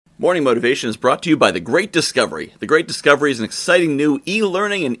Morning Motivation is brought to you by The Great Discovery. The Great Discovery is an exciting new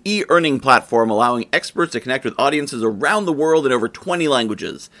e-learning and e-earning platform allowing experts to connect with audiences around the world in over 20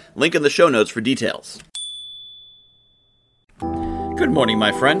 languages. Link in the show notes for details. Good morning,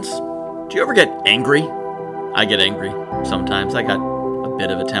 my friends. Do you ever get angry? I get angry sometimes. I got a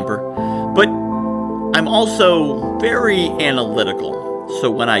bit of a temper. But I'm also very analytical. So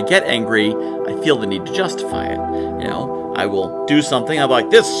when I get angry, I feel the need to justify it. I will do something, I'm like,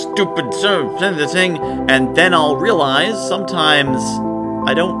 this stupid thing, and then I'll realize sometimes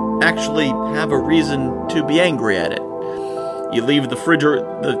I don't actually have a reason to be angry at it. You leave the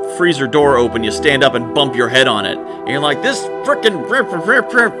freezer door open, you stand up and bump your head on it, and you're like, this frickin'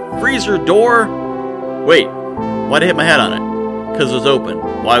 freezer door? Wait, why'd I hit my head on it? Because it was open.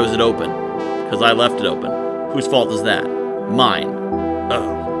 Why was it open? Because I left it open. Whose fault is that? Mine.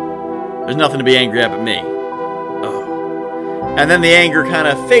 Oh. There's nothing to be angry at but me. And then the anger kind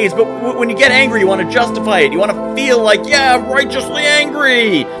of fades. But when you get angry, you want to justify it. You want to feel like, yeah, I'm righteously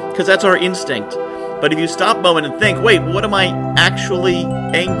angry. Because that's our instinct. But if you stop a moment and think, wait, what am I actually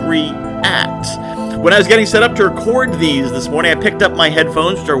angry at? When I was getting set up to record these this morning, I picked up my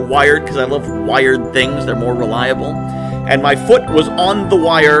headphones, which are wired, because I love wired things. They're more reliable. And my foot was on the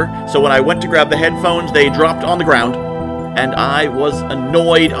wire. So when I went to grab the headphones, they dropped on the ground. And I was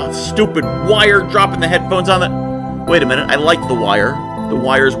annoyed. Oh, stupid wire dropping the headphones on the... Wait a minute, I like the wire. The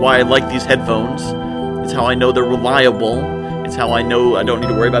wire is why I like these headphones. It's how I know they're reliable. It's how I know I don't need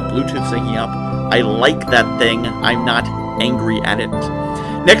to worry about Bluetooth syncing up. I like that thing. I'm not angry at it.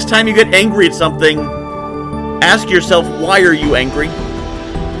 Next time you get angry at something, ask yourself, why are you angry?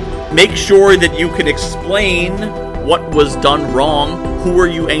 Make sure that you can explain what was done wrong. Who are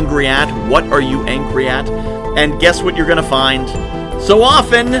you angry at? What are you angry at? And guess what you're going to find? So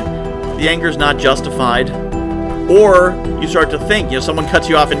often, the anger's not justified. Or you start to think, someone cuts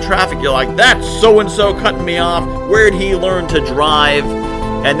you off in traffic, you're like, that's so-and-so cutting me off, where'd he learn to drive?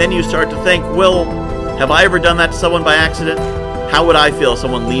 And then you start to think, well, have I ever done that to someone by accident? How would I feel if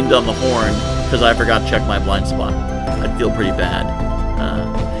someone leaned on the horn because I forgot to check my blind spot? I'd feel pretty bad.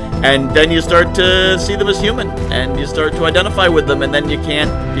 And then you start to see them as human, and you start to identify with them, and then you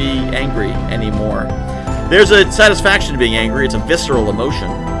can't be angry anymore. There's a satisfaction to being angry. It's a visceral emotion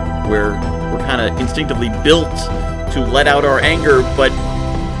where we're kind of instinctively built to let out our anger, but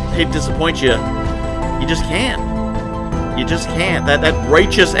I hate to disappoint you, you just can't. You just can't. That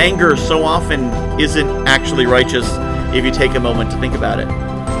righteous anger so often isn't actually righteous if you take a moment to think about it.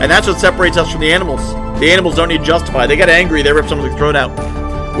 And that's what separates us from the animals. The animals don't need to justify. They get angry, they rip something's throat out.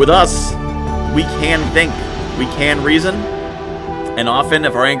 With us, we can think, we can reason, and often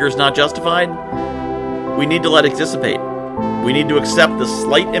if our anger is not justified, we need to let it dissipate. We need to accept the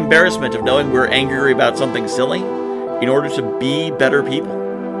slight embarrassment of knowing we're angry about something silly in order to be better people,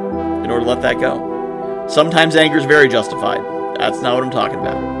 in order to let that go. Sometimes anger is very justified. That's not what I'm talking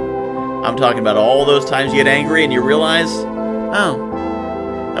about. I'm talking about all those times you get angry and you realize, oh,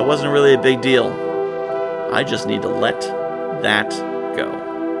 that wasn't really a big deal. I just need to let that go.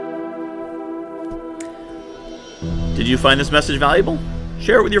 Did you find this message valuable?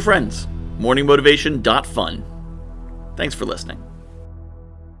 Share it with your friends. morningmotivation.fun. Thanks for listening.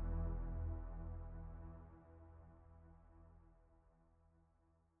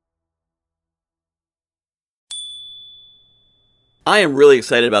 I am really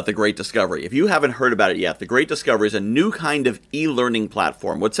excited about The Great Discovery. If you haven't heard about it yet, The Great Discovery is a new kind of e-learning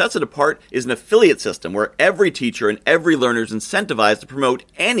platform. What sets it apart is an affiliate system where every teacher and every learner is incentivized to promote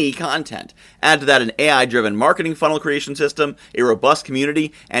any content. Add to that an AI-driven marketing funnel creation system, a robust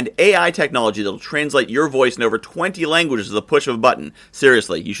community, and AI technology that will translate your voice in over 20 languages with the push of a button.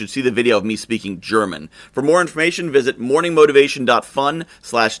 Seriously, you should see the video of me speaking German. For more information, visit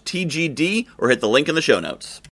morningmotivation.fun/TGD or hit the link in the show notes.